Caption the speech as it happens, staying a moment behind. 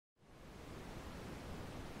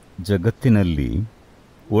ಜಗತ್ತಿನಲ್ಲಿ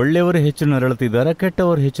ಒಳ್ಳೆಯವರು ಹೆಚ್ಚು ನರಳುತ್ತಿದ್ದಾರಾ,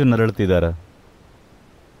 ಕೆಟ್ಟವರು ಹೆಚ್ಚು ನರಳುತ್ತಿದ್ದಾರಾ?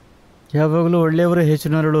 ಯಾವಾಗಲೂ ಒಳ್ಳೆಯವರೇ ಹೆಚ್ಚು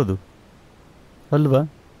ನರಳೋದು ಅಲ್ವಾ?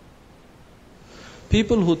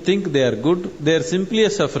 People who think they are good, they are simply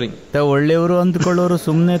a suffering. ಒಳ್ಳೆಯವರು ಅಂದ್ಕೊಳ್ಳೋರು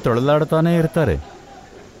ಸುಮ್ಮನೆ ತೊಳಲಾಡ್ತಾನೆ ಇರ್ತಾರೆ.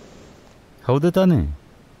 ಹೌದು ತಾನೆ?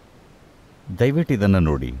 ದಯವಿಟ್ಟು ಇದನ್ನು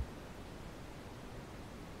ನೋಡಿ.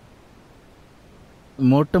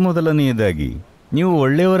 ಮೊಟ್ಟ ಮೊದಲನೆಯದಾಗಿ ನೀವು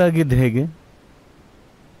ಒಳ್ಳೆಯವರಾಗಿದ್ದು ಹೇಗೆ?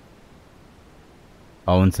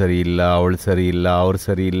 ಅವನು ಸರಿ ಇಲ್ಲ, ಅವಳು ಸರಿ ಇಲ್ಲ, ಅವ್ರು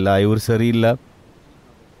ಸರಿ ಇಲ್ಲ, ಇವ್ರು ಸರಿ ಇಲ್ಲ,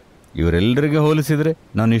 ಇವರೆಲ್ಲರಿಗೆ ಹೋಲಿಸಿದರೆ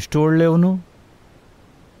ನಾನು ಇಷ್ಟು ಒಳ್ಳೆಯವನು.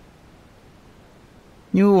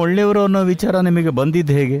 ನೀವು ಒಳ್ಳೆಯವರು ಅನ್ನೋ ವಿಚಾರ ನಿಮಗೆ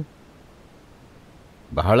ಬಂದಿದ್ದು ಹೇಗೆ?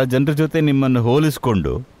 ಬಹಳ ಜನರ ಜೊತೆ ನಿಮ್ಮನ್ನು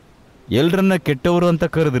ಹೋಲಿಸ್ಕೊಂಡು ಎಲ್ಲರನ್ನ ಕೆಟ್ಟವರು ಅಂತ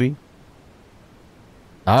ಕರೆದ್ರಿ.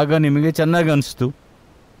 ಆಗ ನಿಮಗೆ ಚೆನ್ನಾಗಿ ಅನಿಸ್ತು.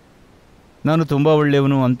 ನಾನು ತುಂಬ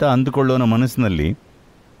ಒಳ್ಳೆಯವನು ಅಂತ ಅಂದುಕೊಳ್ಳೋನ ಮನಸ್ಸಿನಲ್ಲಿ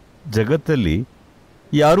ಜಗತ್ತಲ್ಲಿ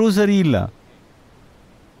ಯಾರೂ ಸರಿ ಇಲ್ಲ.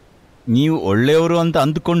 ನೀವು ಒಳ್ಳೆಯವರು ಅಂತ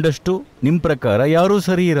ಅಂದುಕೊಂಡಷ್ಟು ನಿಮ್ಮ ಪ್ರಕಾರ ಯಾರೂ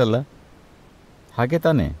ಸರಿ ಇರಲ್ಲ. ಹಾಗೆ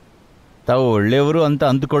ತಾನೆ? ತಾವು ಒಳ್ಳೆಯವರು ಅಂತ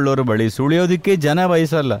ಅಂದುಕೊಳ್ಳೋರ ಬಳಿ ಸುಳಿಯೋದಕ್ಕೆ ಜನ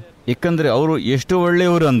ಬಯಸಲ್ಲ. ಏಕೆಂದರೆ ಅವರು ಎಷ್ಟು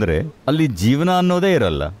ಒಳ್ಳೆಯವರು ಅಂದರೆ ಅಲ್ಲಿ ಜೀವನ ಅನ್ನೋದೇ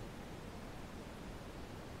ಇರಲ್ಲ.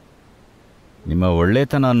 ನಿಮ್ಮ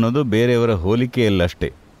ಒಳ್ಳೆತನ ಅನ್ನೋದು ಬೇರೆಯವರ ಹೋಲಿಕೆಯಲ್ಲಷ್ಟೇ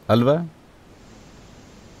ಅಲ್ವಾ?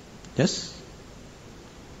 ಎಸ್.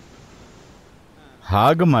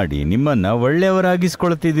 ಹಾಗೆ ಮಾಡಿ ನಿಮ್ಮನ್ನು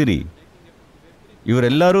ಒಳ್ಳೆಯವರಾಗಿಸ್ಕೊಳ್ತಿದ್ದೀರಿ.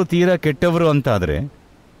 ಇವರೆಲ್ಲರೂ ತೀರಾ ಕೆಟ್ಟವರು ಅಂತಾದರೆ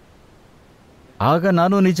ಆಗ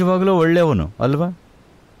ನಾನು ನಿಜವಾಗಲೂ ಒಳ್ಳೆಯವನು ಅಲ್ವಾ?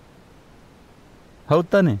 ಹೌದು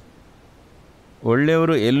ತಾನೆ?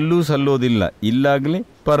 ಒಳ್ಳೆಯವರು ಎಲ್ಲೂ ಸಲ್ಲೋದಿಲ್ಲ, ಇಲ್ಲಾಗಲಿ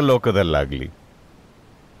ಪರಲೋಕದಲ್ಲಾಗಲಿ.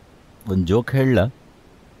 ಒಂದು ಜೋಕ್ ಹೇಳ,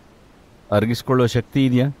 ಅರ್ಗಿಸ್ಕೊಳ್ಳೋ ಶಕ್ತಿ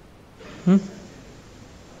ಇದೆಯಾ?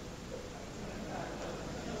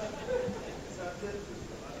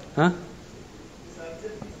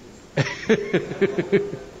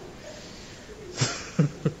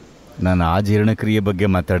 ನಾನು ಆ ಜೀರ್ಣಕ್ರಿಯೆ ಬಗ್ಗೆ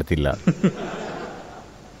ಮಾತಾಡ್ತಿಲ್ಲ.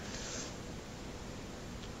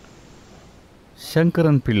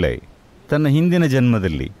 ಶಂಕರನ್ ಪಿಳ್ಳೈ ತನ್ನ ಹಿಂದಿನ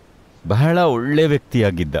ಜನ್ಮದಲ್ಲಿ ಬಹಳ ಒಳ್ಳೆ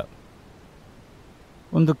ವ್ಯಕ್ತಿಯಾಗಿದ್ದ.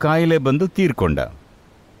 ಒಂದು ಕಾಯಿಲೆ ಬಂದು ತೀರ್ಕೊಂಡ.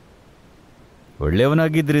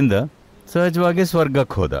 ಒಳ್ಳೆಯವನಾಗಿದ್ದರಿಂದ ಸಹಜವಾಗಿ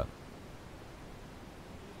ಸ್ವರ್ಗಕ್ಕೆ ಹೋದ.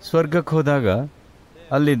 ಸ್ವರ್ಗಕ್ಕೆ ಹೋದಾಗ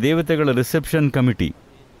ಅಲ್ಲಿ ದೇವತೆಗಳ ರಿಸೆಪ್ಷನ್ ಕಮಿಟಿ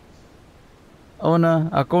ಅವನ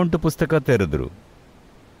ಅಕೌಂಟ್ ಪುಸ್ತಕ ತೆರೆದರು.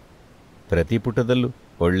 ಪ್ರತಿ ಪುಟದಲ್ಲೂ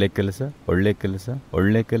ಒಳ್ಳೆ ಕೆಲಸ, ಒಳ್ಳೆ ಕೆಲಸ,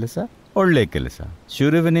 ಒಳ್ಳೆ ಕೆಲಸ, ಒಳ್ಳೆ ಕೆಲಸ.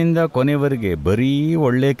 ಶುರುವಿನಿಂದ ಕೊನೆವರೆಗೆ ಬರೀ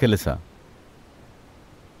ಒಳ್ಳೆ ಕೆಲಸ.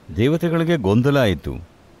 ದೇವತೆಗಳಿಗೆ ಗೊಂದಲ ಆಯಿತು.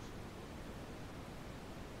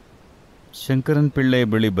 ಶಂಕರನ್ ಪಿಳ್ಳೈ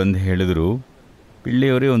ಬಳಿ ಬಂದು ಹೇಳಿದರು,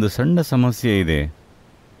 ಪಿಳ್ಳೆಯವರೇ, ಒಂದು ಸಣ್ಣ ಸಮಸ್ಯೆ ಇದೆ.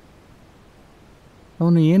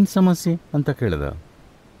 ಅವನು ಏನು ಸಮಸ್ಯೆ ಅಂತ ಕೇಳಿದ.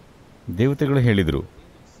 ದೇವತೆಗಳು ಹೇಳಿದರು,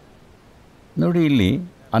 ನೋಡಿ, ಇಲ್ಲಿ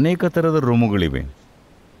ಅನೇಕ ಥರದ ರೂಮುಗಳಿವೆ.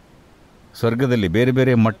 ಸ್ವರ್ಗದಲ್ಲಿ ಬೇರೆ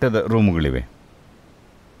ಬೇರೆ ಮಟ್ಟದ ರೂಮುಗಳಿವೆ.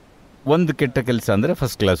 ಒಂದು ಕೆಟ್ಟ ಕೆಲಸ ಅಂದರೆ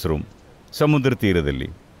ಫಸ್ಟ್ ಕ್ಲಾಸ್ ರೂಮ್, ಸಮುದ್ರ ತೀರದಲ್ಲಿ.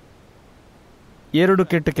 2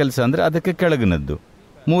 ಕೆಟ್ಟ ಕೆಲಸ ಅಂದರೆ ಅದಕ್ಕೆ ಕೆಳಗಿನದ್ದು,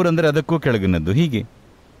 3 ಅಂದರೆ ಅದಕ್ಕೂ ಕೆಳಗಿನದ್ದು, ಹೀಗೆ.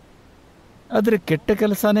 ಆದರೆ ಕೆಟ್ಟ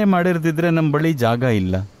ಕೆಲಸನೇ ಮಾಡಿರ್ದಿದ್ರೆ ನಮ್ಮ ಬಳಿ ಜಾಗ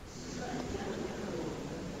ಇಲ್ಲ.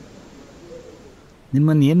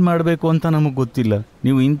 ನಿಮ್ಮನ್ನು ಏನು ಮಾಡಬೇಕು ಅಂತ ನಮಗೆ ಗೊತ್ತಿಲ್ಲ.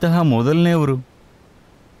 ನೀವು ಇಂತಹ ಮೊದಲನೇವರು.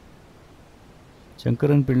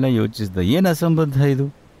 ಶಂಕರನ್ ಪಿಳ್ಳೈ ಯೋಚಿಸಿದ, ಏನು ಅಸಂಬದ್ಧ ಇದು?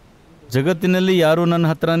 ಜಗತ್ತಿನಲ್ಲಿ ಯಾರೂ ನನ್ನ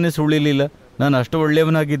ಹತ್ರನೇ ಸುಳಿಲಿಲ್ಲ. ನಾನು ಅಷ್ಟು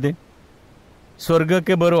ಒಳ್ಳೆಯವನಾಗಿದ್ದೆ.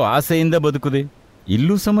 ಸ್ವರ್ಗಕ್ಕೆ ಬರೋ ಆಸೆಯಿಂದ ಬದುಕುದೆ.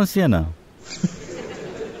 ಇಲ್ಲೂ ಸಮಸ್ಯೆನಾ?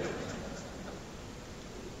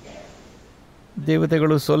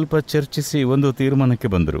 ದೇವತೆಗಳು ಸ್ವಲ್ಪ ಚರ್ಚಿಸಿ ಒಂದು ತೀರ್ಮಾನಕ್ಕೆ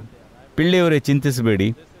ಬಂದರು. ಪಿಳ್ಳೆಯವರೇ, ಚಿಂತಿಸಬೇಡಿ,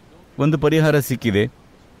 ಒಂದು ಪರಿಹಾರ ಸಿಕ್ಕಿದೆ.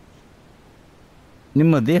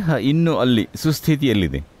 ನಿಮ್ಮ ದೇಹ ಇನ್ನೂ ಅಲ್ಲಿ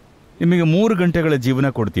ಸುಸ್ಥಿತಿಯಲ್ಲಿದೆ. ನಿಮಗೆ 3 ಗಂಟೆಗಳ ಜೀವನ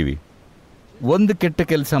ಕೊಡ್ತೀವಿ. ಒಂದು ಕೆಟ್ಟ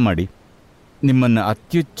ಕೆಲಸ ಮಾಡಿ, ನಿಮ್ಮನ್ನು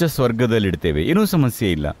ಅತ್ಯುಚ್ಚ ಸ್ವರ್ಗದಲ್ಲಿಡ್ತೇವೆ. ಏನೂ ಸಮಸ್ಯೆ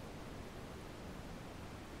ಇಲ್ಲ.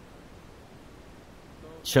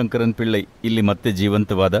 ಶಂಕರನ್ ಪಿಳ್ಳೈ ಇಲ್ಲಿ ಮತ್ತೆ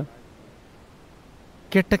ಜೀವಂತವಾದ.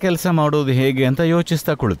 ಕೆಟ್ಟ ಕೆಲಸ ಮಾಡೋದು ಹೇಗೆ ಅಂತ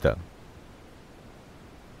ಯೋಚಿಸ್ತಾ ಕುಳಿತ.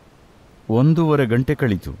 1.5 ಗಂಟೆ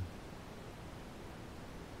ಕಳೀತು.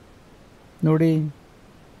 ನೋಡಿ,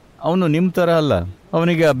 ಅವನು ನಿಮ್ಮ ಥರ ಅಲ್ಲ.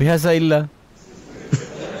 ಅವನಿಗೆ ಅಭ್ಯಾಸ ಇಲ್ಲ.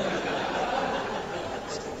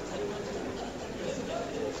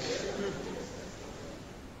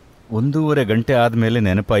 ಒಂದೂವರೆ ಗಂಟೆ ಆದಮೇಲೆ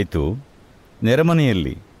ನೆನಪಾಯಿತು,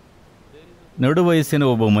 ನೆರೆಮನೆಯಲ್ಲಿ ನಡುವಯಸ್ಸಿನ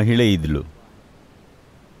ಒಬ್ಬ ಮಹಿಳೆ ಇದ್ಳು.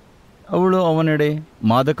 ಅವಳು ಅವನೆಡೆ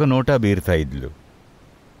ಮಾದಕ ನೋಟ ಬೀರ್ತಾ ಇದ್ಳು.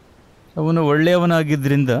 ಅವನು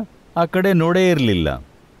ಒಳ್ಳೆಯವನಾಗಿದ್ದರಿಂದ ಆ ಕಡೆ ನೋಡೇ ಇರಲಿಲ್ಲ.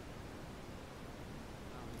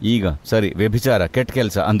 ಈಗ ಸರಿ, ವ್ಯಭಿಚಾರ ಕೆಟ್ಟ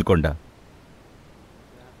ಕೆಲಸ ಅಂದ್ಕೊಂಡ.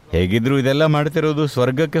 ಹೇಗಿದ್ರು ಇದೆಲ್ಲ ಮಾಡ್ತಿರೋದು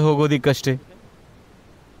ಸ್ವರ್ಗಕ್ಕೆ ಹೋಗೋದಿಕ್ಕಷ್ಟೇ.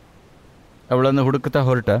 ಅವಳನ್ನು ಹುಡುಕ್ತಾ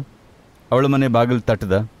ಹೊರಟ. ಅವಳ ಮನೆ ಬಾಗಿಲು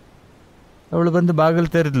ತಟ್ಟದ. ಅವಳು ಬಂದು ಬಾಗಿಲು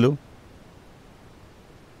ತೆರೆದ್ಲು.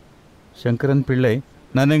 ಶಂಕರನ್ ಪಿಳ್ಳೈ,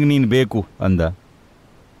 ನನಗೆ ನೀನು ಬೇಕು ಅಂದ.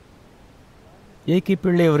 ಏಕೆ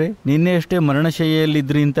ಪಿಳ್ಳೆಯವರೇ, ನಿನ್ನೆ ಅಷ್ಟೇ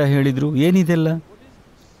ಮರಣಶಯ್ಯೆಯಲ್ಲಿದ್ರಿ ಅಂತ ಹೇಳಿದ್ರು, ಏನಿದೆಲ್ಲ?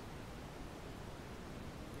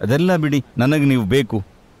 ಅದೆಲ್ಲ ಬಿಡಿ, ನನಗೆ ನೀವು ಬೇಕು.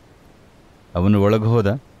 ಅವನು ಒಳಗೆ ಹೋದ.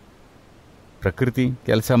 ಪ್ರಕೃತಿ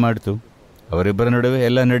ಕೆಲಸ ಮಾಡಿತು. ಅವರಿಬ್ಬರ ನಡುವೆ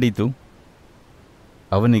ಎಲ್ಲ ನಡೀತು.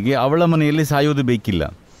 ಅವನಿಗೆ ಅವಳ ಮನೆಯಲ್ಲಿ ಸಾಯೋದು ಬೇಕಿಲ್ಲ.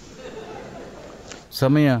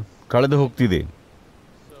 ಸಮಯ ಕಳೆದು ಹೋಗ್ತಿದೆ.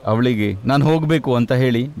 ಅವಳಿಗೆ ನಾನು ಹೋಗಬೇಕು ಅಂತ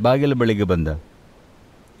ಹೇಳಿ ಬಾಗಿಲ ಬಳಿಗೆ ಬಂದ.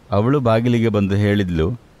 ಅವಳು ಬಾಗಿಲಿಗೆ ಬಂದು ಹೇಳಿದ್ಲು,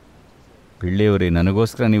 ಪಿಳ್ಳೆಯವರೇ,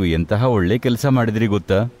 ನನಗೋಸ್ಕರ ನೀವು ಎಂತಹ ಒಳ್ಳೆ ಕೆಲಸ ಮಾಡಿದ್ರಿ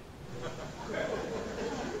ಗೊತ್ತಾ?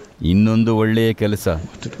 ಇನ್ನೊಂದು ಒಳ್ಳೆಯ ಕೆಲಸ.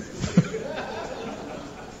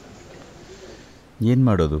 ಏನು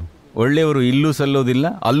ಮಾಡೋದು? ಒಳ್ಳೆಯವರು ಇಲ್ಲೂ ಸಲ್ಲೋದಿಲ್ಲ,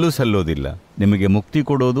 ಅಲ್ಲೂ ಸಲ್ಲೋದಿಲ್ಲ. ನಿಮಗೆ ಮುಕ್ತಿ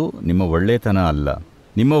ಕೊಡೋದು ನಿಮ್ಮ ಒಳ್ಳೆತನ ಅಲ್ಲ.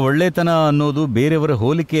 ನಿಮ್ಮ ಒಳ್ಳೆತನ ಅನ್ನೋದು ಬೇರೆಯವರ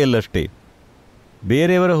ಹೋಲಿಕೆಯಲ್ಲಷ್ಟೇ.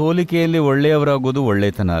 ಬೇರೆಯವರ ಹೋಲಿಕೆಯಲ್ಲಿ ಒಳ್ಳೆಯವರಾಗೋದು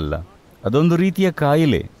ಒಳ್ಳೆತನ ಅಲ್ಲ. ಅದೊಂದು ರೀತಿಯ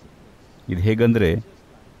ಕಾಯಿಲೆ. ಇದು ಹೇಗಂದರೆ,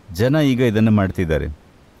 ಜನ ಈಗ ಇದನ್ನು ಮಾಡ್ತಿದ್ದಾರೆ.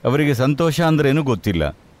 ಅವರಿಗೆ ಸಂತೋಷ ಅಂದ್ರೇನು ಗೊತ್ತಿಲ್ಲ.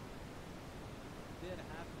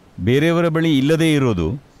 ಬೇರೆಯವರ ಬಳಿ ಇಲ್ಲದೇ ಇರೋದು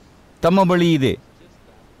ತಮ್ಮ ಬಳಿ ಇದೆ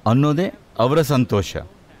ಅನ್ನೋದೇ ಅವರ ಸಂತೋಷ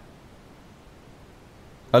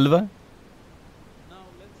ಅಲ್ವಾ?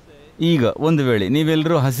 ಈಗ ಒಂದು ವೇಳೆ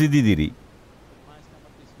ನೀವೆಲ್ಲರೂ ಹಸಿದಿದ್ದೀರಿ,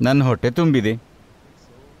 ನನ್ನ ಹೊಟ್ಟೆ ತುಂಬಿದೆ,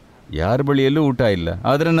 ಯಾರ ಬಳಿಯಲ್ಲೂ ಊಟ ಇಲ್ಲ,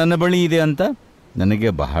 ಆದರೆ ನನ್ನ ಬಳಿ ಇದೆ ಅಂತ ನನಗೆ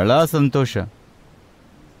ಬಹಳ ಸಂತೋಷ.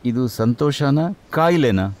 ಇದು ಸಂತೋಷನಾ,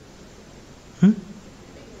 ಕಾಯಿಲೆನಾ?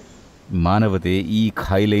 ಮಾನವತೆ ಈ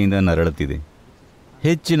ಕಾಯಿಲೆಯಿಂದ ನರಳುತ್ತಿದೆ.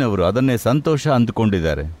 ಹೆಚ್ಚಿನವರು ಅದನ್ನೇ ಸಂತೋಷ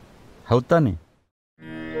ಅಂದುಕೊಂಡಿದ್ದಾರೆ. ಹೌದ್ ತಾನೆ?